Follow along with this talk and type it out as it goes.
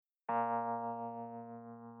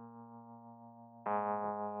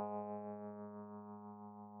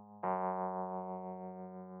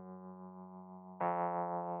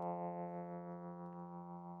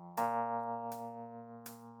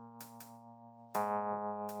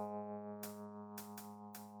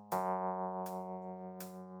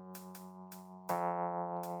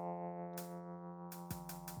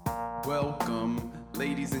Welcome,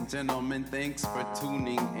 ladies and gentlemen. Thanks for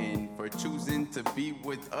tuning in, for choosing to be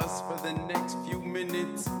with us for the next few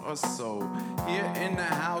minutes or so. Here in the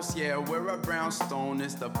house, yeah, we're a brownstone.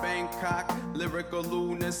 It's the Bangkok Lyrical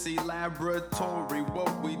Lunacy Laboratory.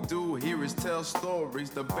 What we do here is tell stories.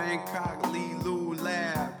 The Bangkok Lilu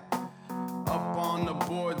Lab. Up on the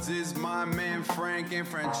boards is my man Frank and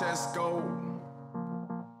Francesco.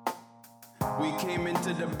 We came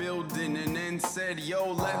into the building and then said,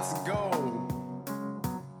 yo, let's go.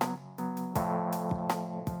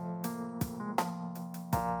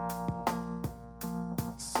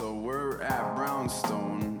 So we're at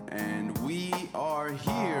Brownstone and we are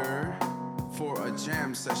here for a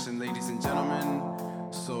jam session, ladies and gentlemen.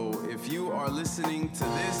 So if you are listening to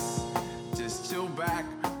this, just chill back,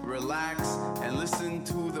 relax, and listen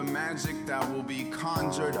to the magic that will be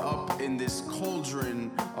conjured up in this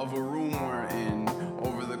cauldron of a room we're in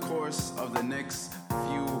over the course of the next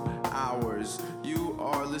few hours. You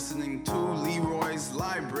are listening to Leroy's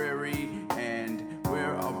Library, and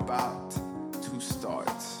we're about to start.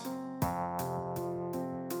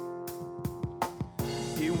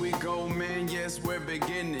 Here we go, man, yes, we're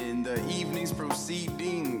beginning the evening's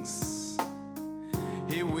proceedings.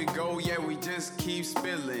 Here we go, yeah, we just keep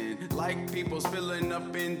spilling, like people spilling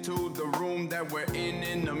up into the room that we're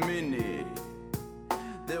in a minute.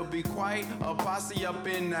 There'll be quite a posse up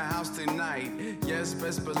in the house tonight. Yes,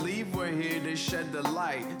 best believe we're here to shed the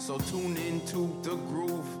light. So tune into the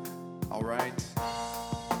groove, alright?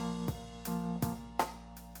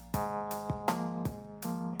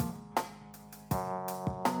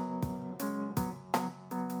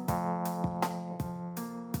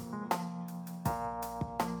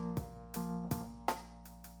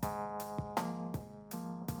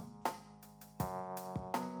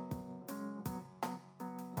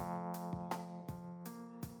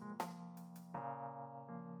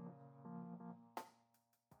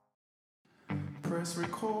 Press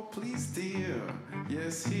record, please, dear.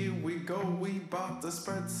 Yes, here we go. We bout to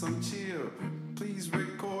spread some cheer. Please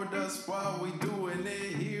record us while we doing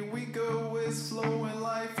it. Here we go. It's flowing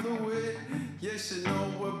like fluid. Yes, you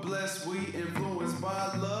know we're blessed. We influenced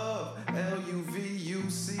by love.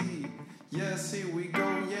 L-U-V-U-C. Yes, here we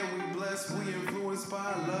go. Yeah, we blessed. We influenced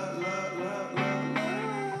by love, love, love, love,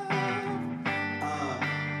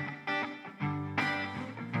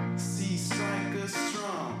 love. C striker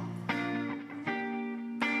strong.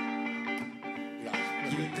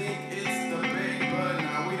 You think it's the big, but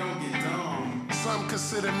now we don't get dumb. Some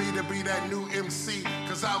consider me to be that new MC,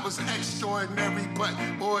 cause I was extraordinary, but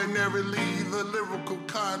ordinarily the lyrical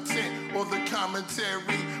content or the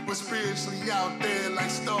commentary was spiritually out there like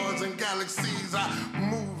stars and galaxies. I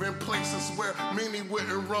move in places where many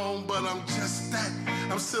wouldn't roam, but I'm just that.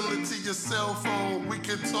 I'm similar to your cell phone. We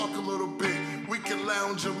can talk a little bit, we can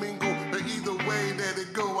lounge or mingle, but either way that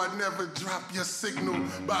it go, I never drop your signal.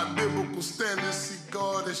 By biblical standards, see,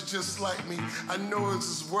 God is just like me. I know it's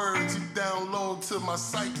his words he download to my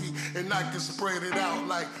psyche, and I can spread it out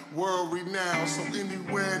like world renowned. So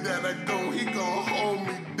anywhere that I go, he gon' hold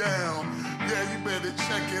me down. Yeah, you better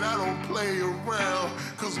check it, I don't play around,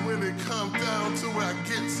 cause when it comes down to where I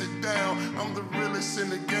gets it down, I'm the realest in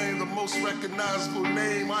the game, the most recognizable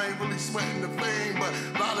name. I ain't really sweating the fame, but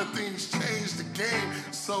a lot of things change the game.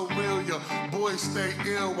 So real, your boy stay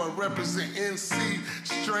ill. I represent NC,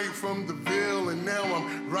 straight from the Ville, and now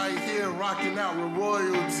I'm right here rocking out with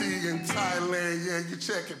royalty in Thailand. Yeah, you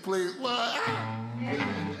check it, please. What?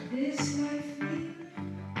 This life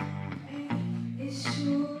is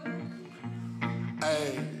short.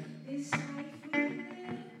 Hey, This life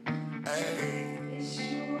hey, is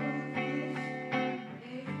short.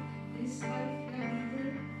 This life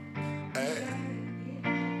hey.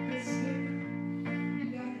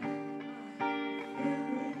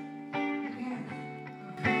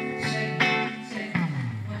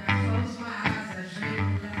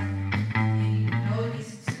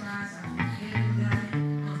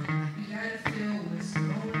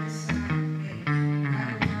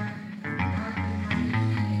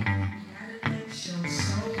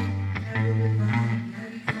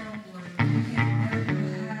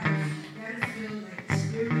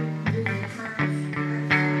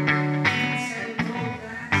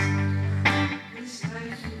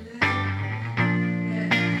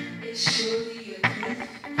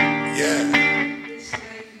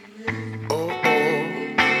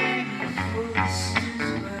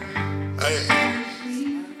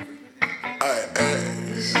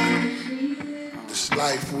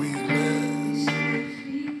 Life we live,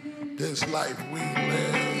 this life we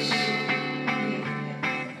live.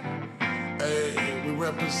 Hey, we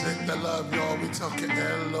represent the love, y'all. We talking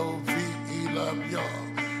L-O-V-E, love, y'all.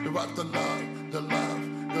 About the love, the love,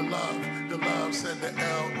 the love, the love. Said the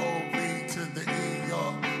L-O-V to the E,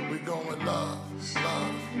 y'all. We going love,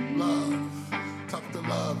 love, love. Talk to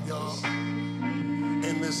love, y'all.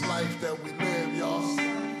 In this life that we live, y'all.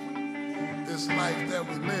 This life that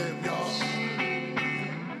we live, y'all.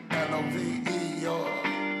 L-O-V-E, y'all.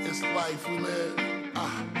 It's life we live.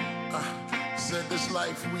 Said this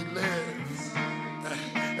life we live.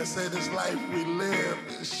 I said this life we live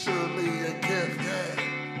is surely a gift, yeah.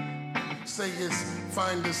 Say it's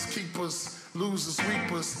finders, keepers, losers,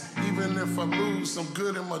 weepers. Even if I lose, I'm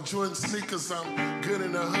good in my Jordan sneakers. I'm good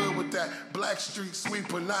in the hood with that black street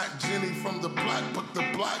sweeper. Not Jenny from the block, but the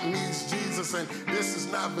block needs Jesus. And this is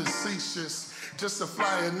not facetious, just a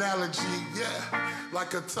fly analogy, yeah.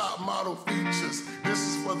 Like a top model features. This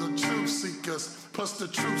is for the truth seekers. Plus the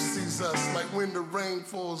truth sees us like when the rain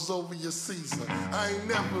falls over your Caesar. I ain't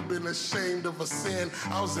never been ashamed of a sin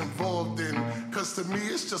I was involved in. Cause to me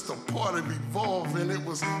it's just a part of evolving. It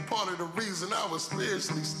was part of the reason I was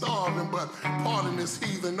spiritually starving. But part of this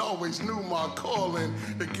heathen always knew my calling.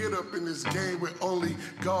 To get up in this game with only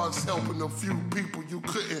God's helping a few people. You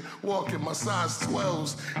couldn't walk in my size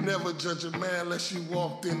 12s. Never judge a man unless you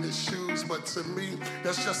walked in his shoes. But to me,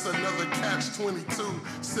 that's just another catch-22.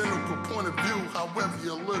 Cynical point of view. However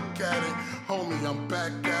you look at it, homie, I'm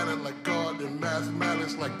back at it like God in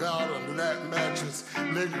mathematics, like God under that mattress.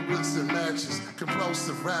 Ligaments and matches,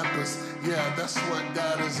 compulsive rappers. Yeah, that's what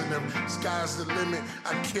that is. And the sky's the limit.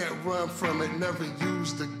 I can't run from it. Never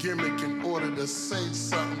use the gimmick in order to say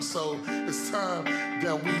something. So it's time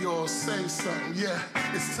that we all say something. Yeah,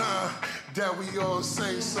 it's time that we all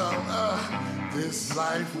say something. This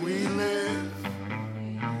life we live.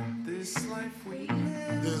 This life we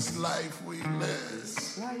live. This life we live.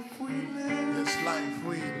 This life we live. This life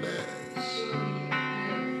we live.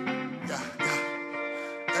 Yeah, yeah.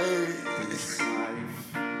 Hey. This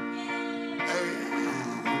life. Hey. Hey.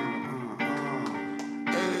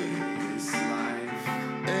 This life.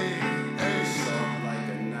 Hey. Hey. Sharp like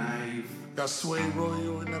a knife. Got Sway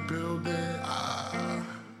Royal in the building.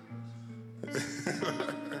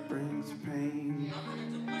 Brings pain,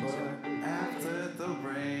 but after the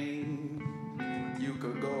rain, you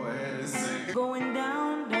could go ahead and sing. Going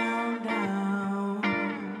down, down, down.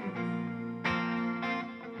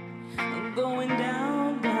 Going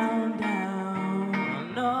down, down,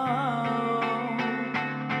 down. No.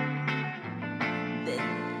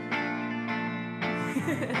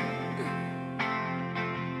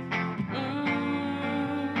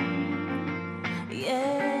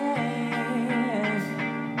 Yeah.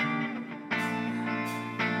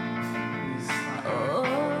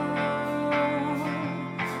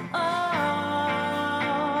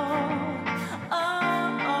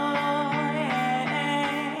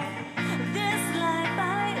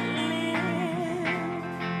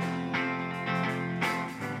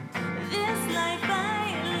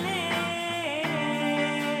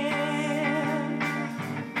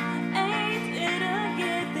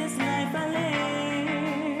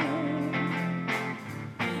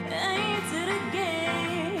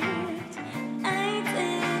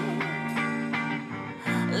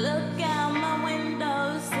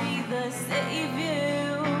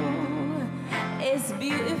 It's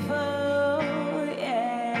beautiful,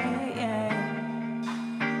 yeah, yeah.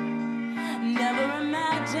 Never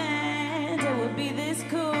imagined it would be this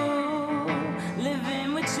cool.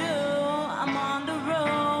 Living with you, I'm on the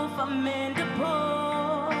roof, I'm in the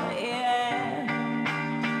pool, yeah.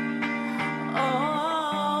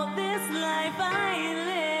 Oh, this life I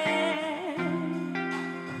live.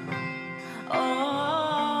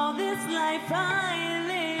 Oh, this life I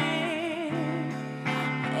live.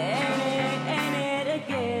 Ain't it a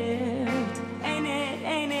gift? Ain't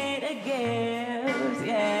it a gift?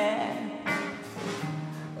 Yeah.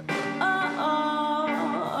 Oh,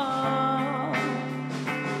 oh, oh.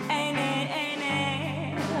 Ain't it? Ain't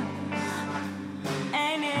it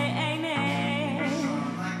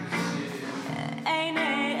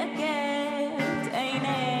a gift? Ain't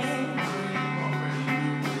it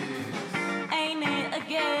a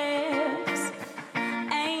gift?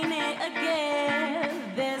 Ain't it a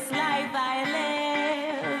gift? This life I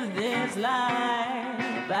live, this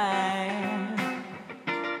life I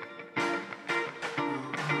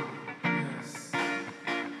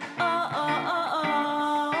oh, oh, oh, oh.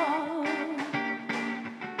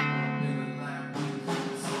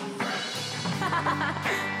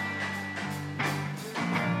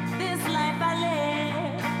 This life I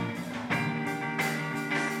live.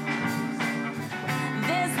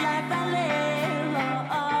 This life I live. Oh,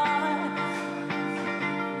 oh.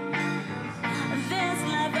 This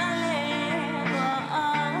life I live. Oh,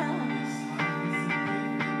 oh.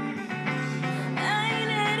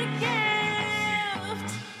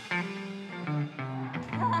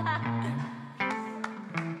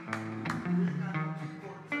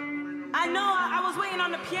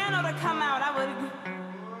 waiting on the piano to come out,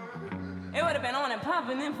 it would have been on and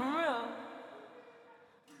popping then for real.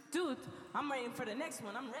 Dude, I'm waiting for the next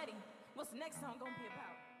one. I'm ready. What's the next song gonna be about?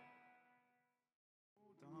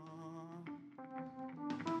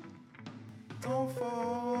 Don't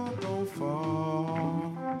fall, don't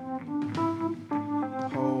fall.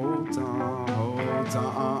 Hold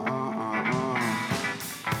on.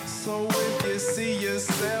 So if you see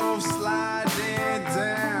yourself sliding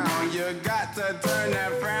down, you got to turn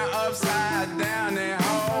that frown upside down and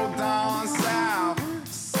hold on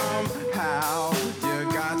somehow.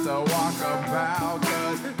 You got to walk about,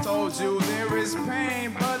 'cause told you there is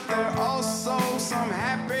pain, but there also some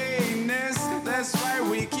happiness. That's right,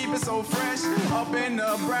 we keep it so fresh up in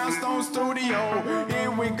the Brownstone studio.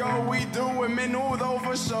 Here we go, we do it menudo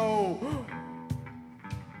for show.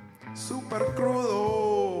 Super crudo,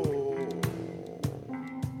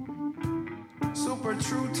 super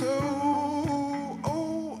true too.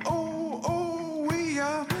 Oh, we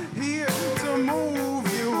are here to move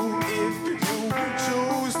you if you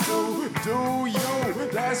choose to do you.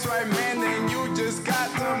 That's right, man, then you just got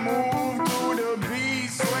to move to the beat,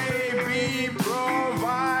 sway, be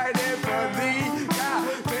provided for thee. Got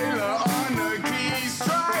Taylor on the key,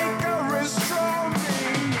 striker is strong.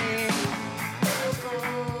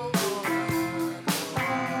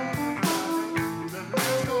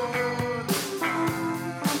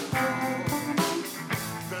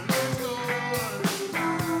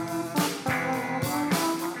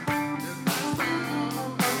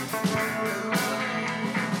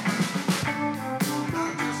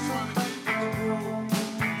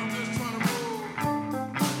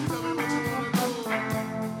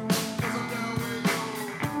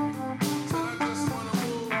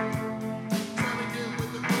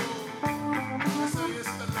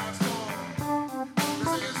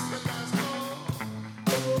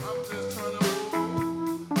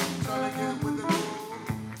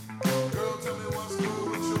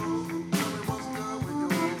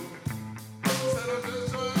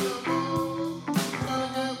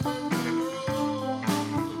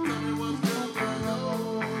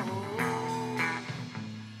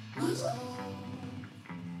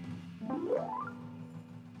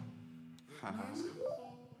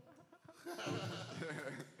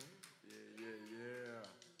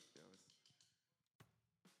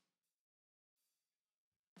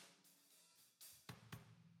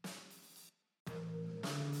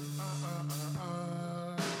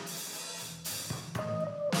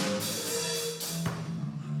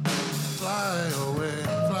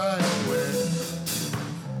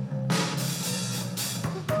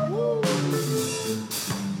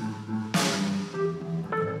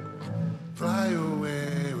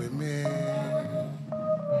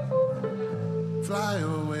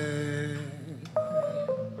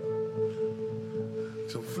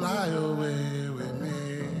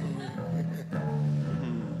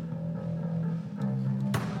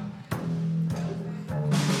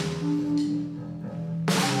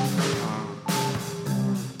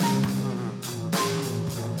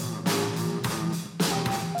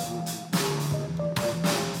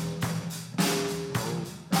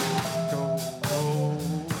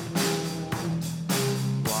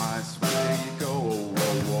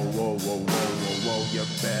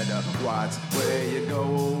 Watch where you go.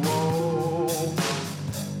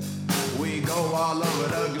 We go all over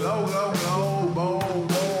the globe.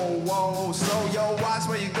 So yo, watch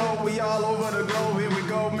where you go. We all over the globe. Here we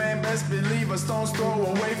go, man. Best believe a stone's throw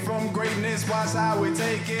away from greatness. Watch how we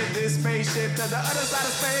take it. This spaceship to the other side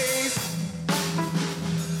of space.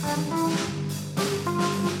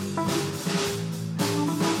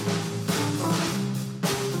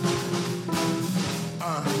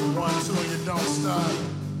 1, 2, and you don't stop.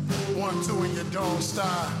 1, 2, and you don't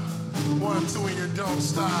stop. 1, 2, and you don't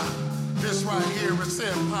stop. This right here is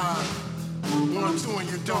hip hop. 1, 2, and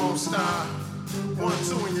you don't stop. 1,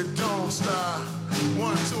 2, and you don't stop.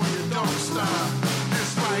 1, 2, and you don't stop.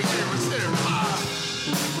 This right here is hip hop.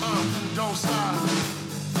 Don't stop.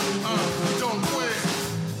 Don't quit.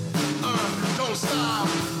 Don't stop.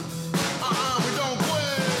 We don't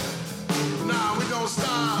quit. Nah, we don't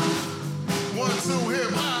stop. 1, 2,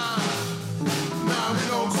 hip hop. Nah, we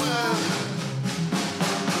don't quit.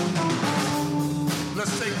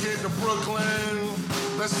 Let's take it to Brooklyn.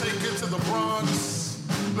 Let's take it to the Bronx.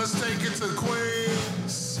 Let's take it to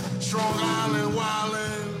Queens. Strong Island,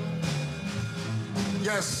 wildin'.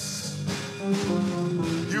 Yes.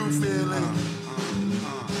 You feel it.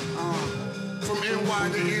 From NY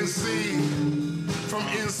to NC. From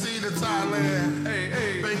NC to Thailand.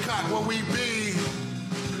 Hey. Bangkok where we be.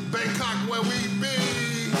 Bangkok where we be.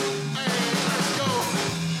 Hey, let's go.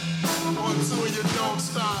 1, 2, and you don't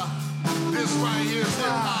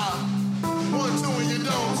hop. 1, 2, and you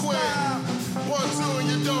don't quit. 1, 2, and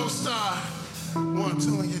you don't stop. 1,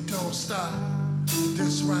 2, and you don't stop.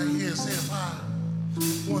 This right here is hip hop.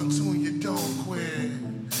 1, 2, and you don't quit.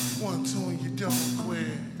 1, 2, and you don't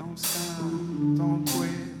quit. Don't stop, don't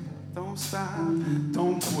quit, don't stop,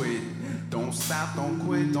 don't quit. Don't stop, don't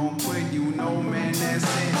quit, don't quit. You know, man, that's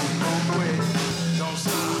it. Don't quit. Don't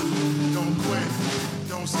stop, don't quit.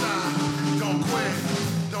 Don't stop, don't quit.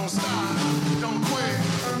 Don't stop, don't quit.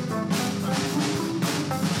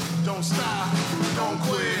 Don't stop, don't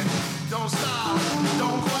quit. Don't stop,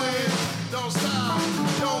 don't quit. Don't stop,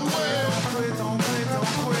 don't quit. Don't quit,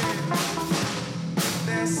 don't quit.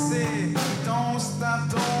 That's it. Don't stop,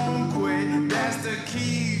 don't quit. That's the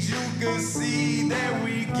keys you can see that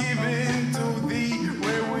we giving to thee.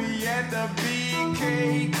 Where we at the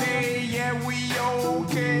BKK, yeah, we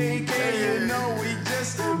okay. You know we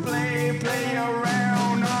just play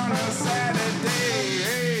around on a Saturday.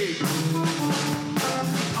 Hey.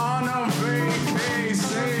 On a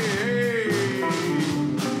vacation,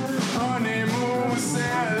 honeymoon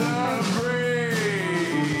celebrate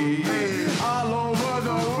all over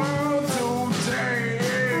the world today.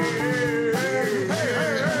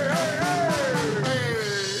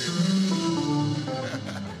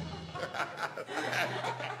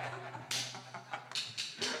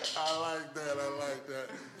 I like that.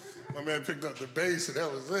 My man picked up the bass and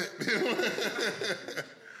that was it.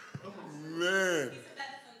 Man.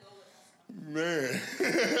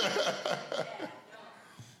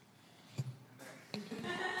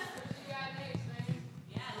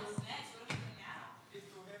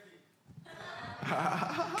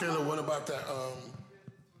 Kayla, what about that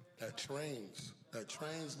trains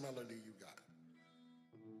melody you got?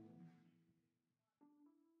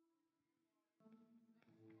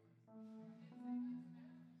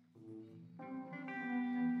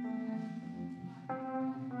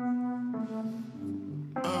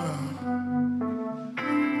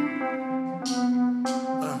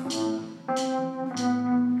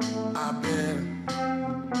 I've been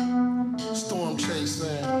storm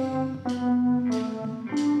chasing.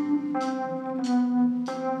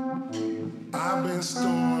 I've been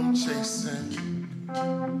storm chasing.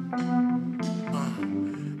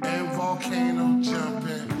 And volcano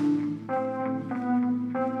jumping.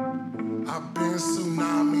 I've been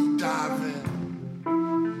tsunami diving.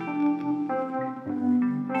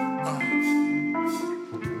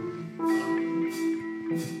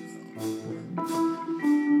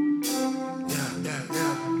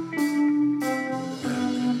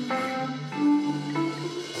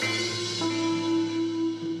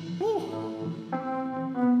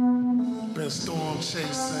 Storm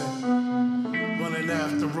chasing, running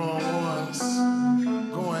after wrong ones,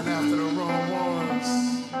 going after the wrong ones.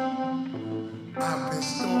 I've been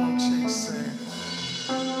storm chasing,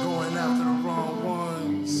 going after the wrong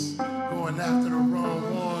ones, going after the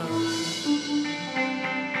wrong ones.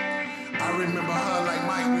 I remember her like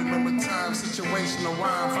Mike, remember time, situation, a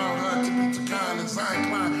wine, found her to be too kind and Zion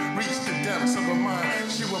climb, reached the depths of her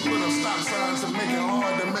mind. She would put up stop signs to make it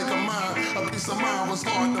hard to make her mind. A piece of mind was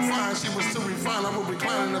hard to find. She was too refined. I would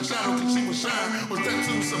recline in the shadow cause she would shine. Was that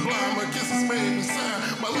too sublime? Her kisses made me sign.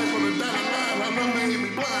 My life on the dotted line. Her love made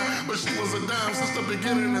me blind. But she was a dime since the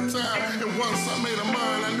beginning of time. And once I made her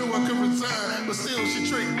mine, I knew I could resign. But still she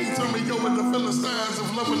tricked me. Turned me over the Philistines. If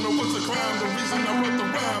loving her was a crime, the reason I wrote the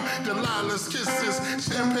rhyme. Delilah's kisses,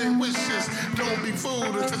 champagne wishes. Don't be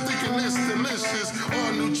fooled into thinking it's delicious or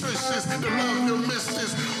nutritious. The love your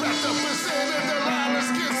mistress. Wrapped up in sand and Delilah's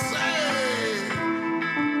kisses.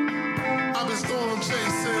 I've been storm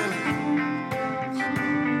chasing,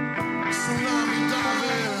 tsunami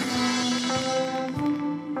diving.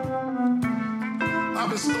 I've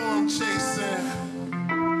been storm chasing,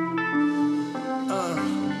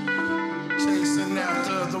 chasing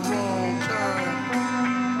after the wrong kind.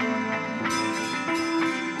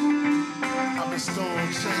 I've been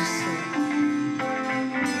storm chasing.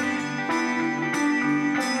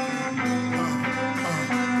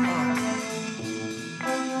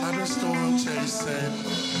 Storm chasing,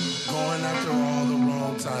 going after all the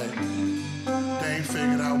wrong type. They ain't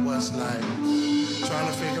figured out what's like, trying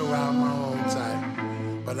to figure out my own type.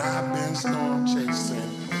 But I've been storm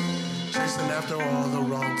chasing, chasing after all the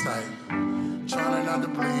wrong type. Trying not to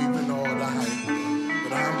believe in all the hype,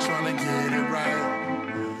 but I'm trying to get it right.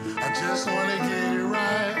 I just wanna get it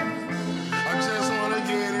right. I just wanna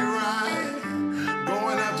get it right.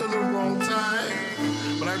 Going after the wrong type,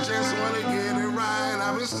 but I just wanna get it right.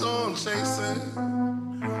 I've been storm chasing,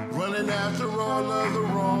 running after all of the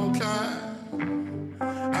wrong kind,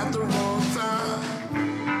 at the wrong time.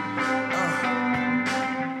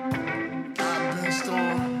 I've been storm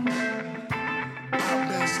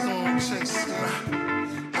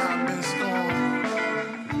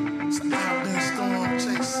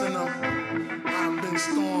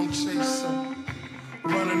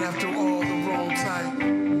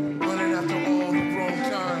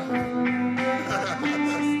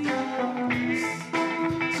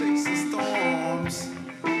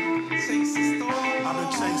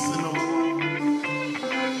chasing them.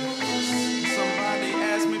 Somebody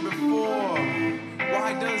asked me before, why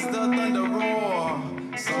does the thunder roar?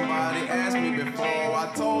 Somebody asked me before,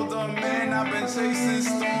 I told them, man, I've been chasing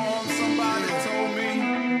storms. Somebody told me,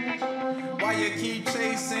 why you keep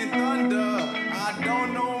chasing thunder? I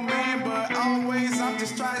don't know, man, but always I'm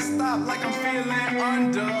just trying to stop like I'm feeling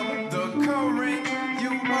under the current.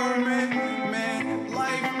 You heard me, man,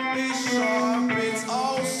 life is sharp. It's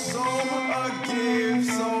also a gift,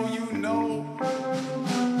 so you know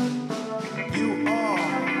you are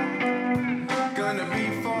gonna be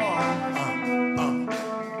far.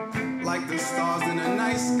 Like the stars in the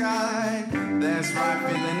night sky. That's right,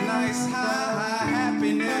 feeling nice, high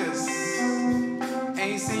happiness.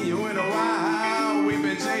 Ain't seen you in a while. We've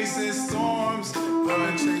been chasing storms,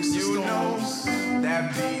 but you know that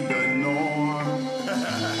be the norm.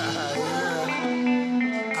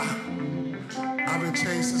 I've been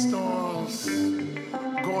chasing storms,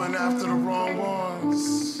 going after the wrong ones.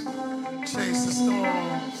 Chasing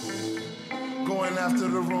storms, going after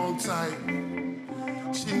the wrong type.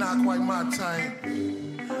 She not quite my type.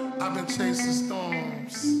 I've been chasing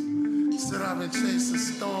storms. Said I've been chasing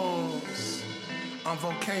storms. I'm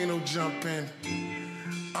volcano jumping.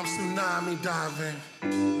 I'm tsunami diving.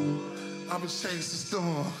 I've been chasing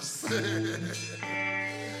storms.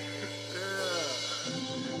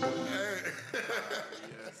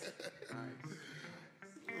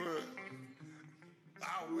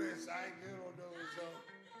 I wish I ain't good on those though.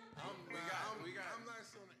 I'm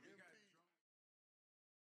nice on the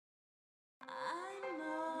I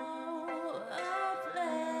know a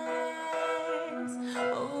place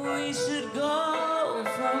we should go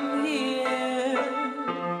from here.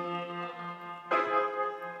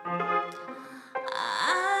 I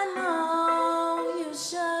know you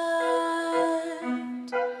should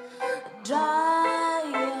dry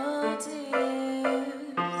your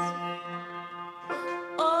tears.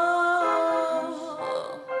 Oh,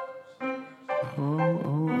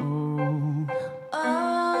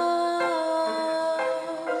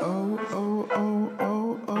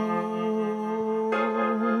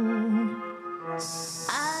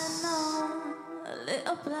 I know a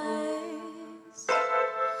little place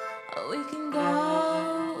we can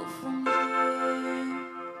go from here.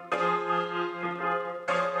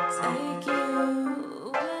 Take you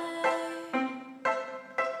away,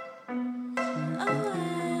 away.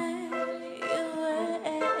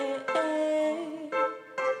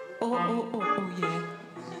 Oh, yeah.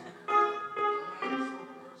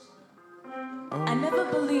 I never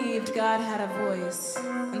believed God had a voice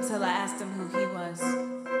until I asked him who he was.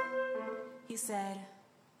 He said,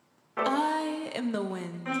 I am the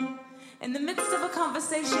wind. In the midst of a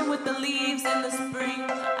conversation with the leaves in the spring,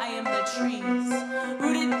 I am the trees.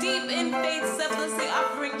 Rooted deep in faith, selflessly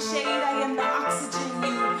offering shade, I am the oxygen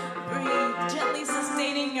you breathe. Gently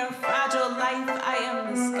sustaining your fragile life, I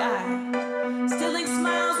am the sky. Stilling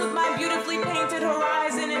smiles with my beautifully painted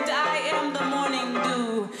horizon, and I am the morning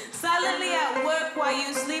dew. Silently at work while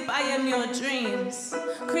you sleep, I am your dreams.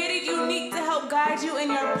 Created unique to help guide you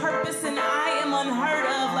in your purpose, and I am unheard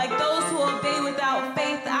of. Like those who obey without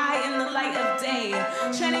faith, I am the light of day.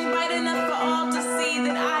 Shining bright enough for all to see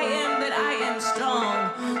that I am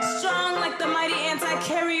strong. Strong like the mighty ants, I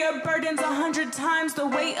carry your burdens 100 times the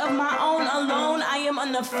weight of my own alone. I am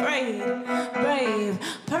unafraid, brave,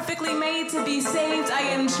 perfectly made to be saved. I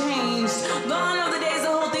am changed. Gone are the days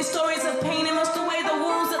that hold these stories of pain and washed away the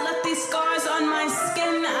wounds that left these scars on my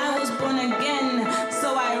skin. I was born again,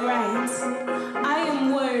 so I write. I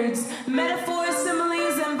am words, metaphors,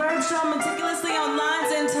 similes, and verbs drawn meticulously on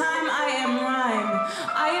lines in time. I am rhyme.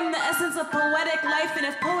 I am the essence of poetic life, and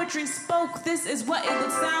if poetry spoke, this is what it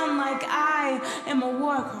would sound like. I am a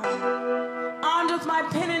war cry. Armed with my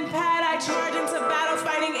pen and pad, I charge into battle,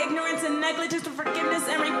 fighting ignorance and negligence with forgiveness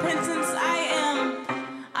and repentance.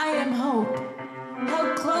 I am hope.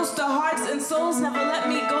 Held close to hearts and souls, never let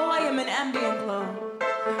me go. I am an ambient glow.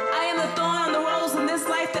 I am the thorn on the rose in this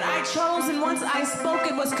life that I chose, and once I spoke,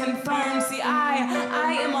 it was confirmed. See, I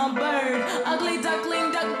am a bird, ugly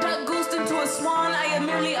duckling, duck, goosed into a swan. I am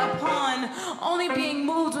merely a pawn, only being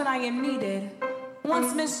moved when I am needed.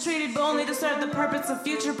 Once mistreated, but only to serve the purpose of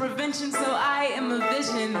future prevention. So I am a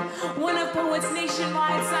vision, one of poets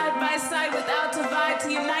nationwide, side by side, without divide,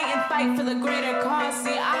 to unite and fight for the greater cause.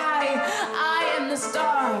 See, I am the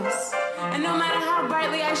stars, and no matter how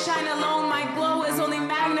brightly I shine alone, my glow is only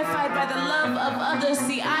magnified by the love of others.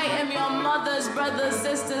 See, I am your mother's brothers,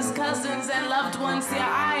 sisters, cousins, and loved ones. See,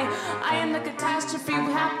 I am the catastrophe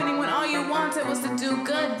happening when all you wanted was to do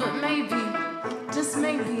good, but maybe, just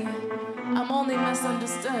maybe, I'm only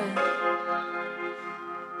misunderstood.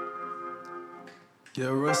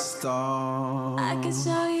 You're a star. I can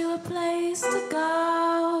show you a place to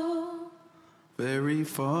go. Very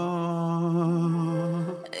far.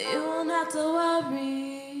 You won't have to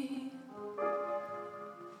worry.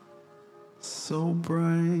 So bright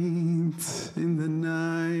in the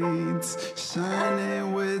night,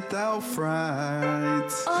 shining without fright.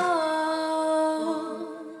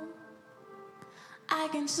 Oh, I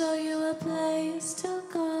can show you a place to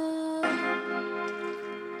go.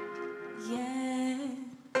 Yeah.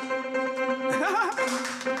 Yay!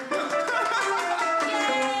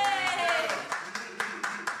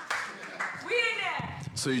 We in there.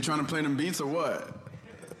 So you trying to play them beats or what?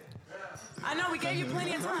 I know we gave you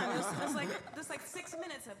plenty of time. There's like 6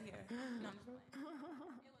 minutes up here. No, I'm just playing.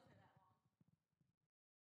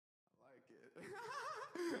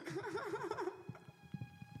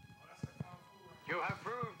 You have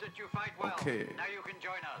proved that you fight well. Okay. Now you can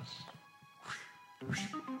join us.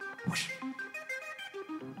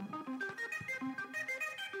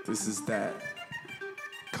 This is that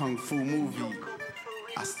Kung Fu movie.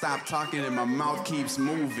 I stop talking and my mouth keeps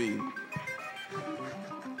moving.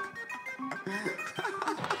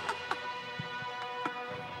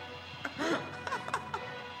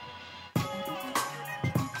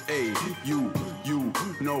 Hey, you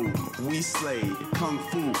know we slay Kung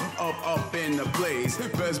Fu up in the place.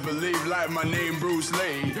 Best believe like my name Bruce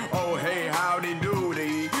Lee. Oh hey, howdy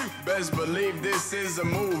doody. Best believe this is a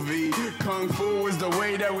movie. Kung Fu is the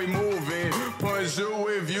way that we move it. Punch you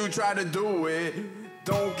if you try to do it.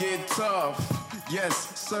 Don't get tough.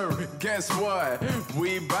 Yes, sir, guess what?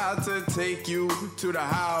 We bout to take you to the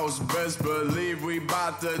house. Best believe we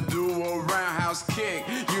bout to do a roundhouse kick.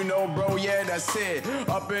 You know, bro, yeah, that's it.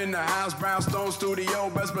 Up in the house, Brownstone Studio.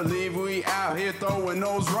 Best believe we out here throwing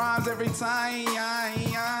those rhymes every time.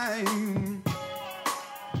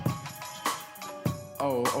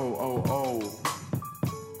 Oh.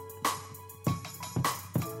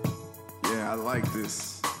 Yeah, I like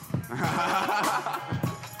this.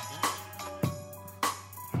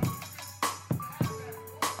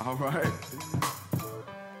 All right.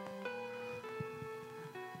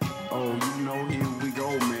 Oh, you know, here we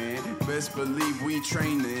go, man. Best believe we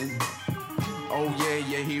training. Oh, yeah,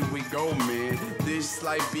 here we go, man. This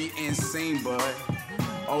life be insane, but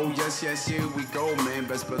oh, yes, here we go, man.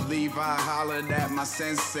 Best believe I hollered at my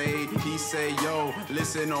sensei. He said, yo,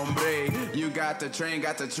 listen, hombre, you got the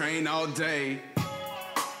train all day.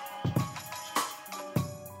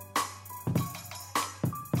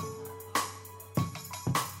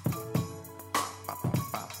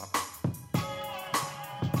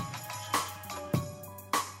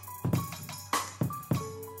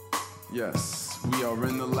 Yes, we are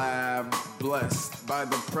in the lab, blessed by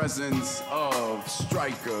the presence of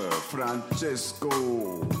Striker,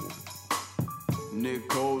 Francesco,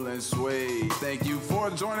 Nicole, and Sway. Thank you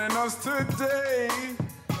for joining us today.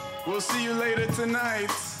 We'll see you later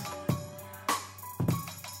tonight.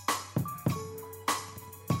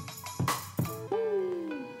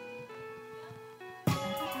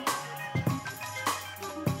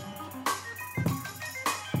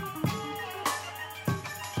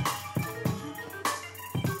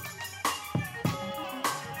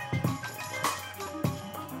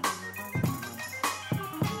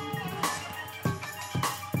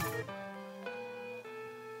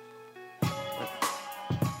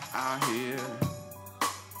 I hear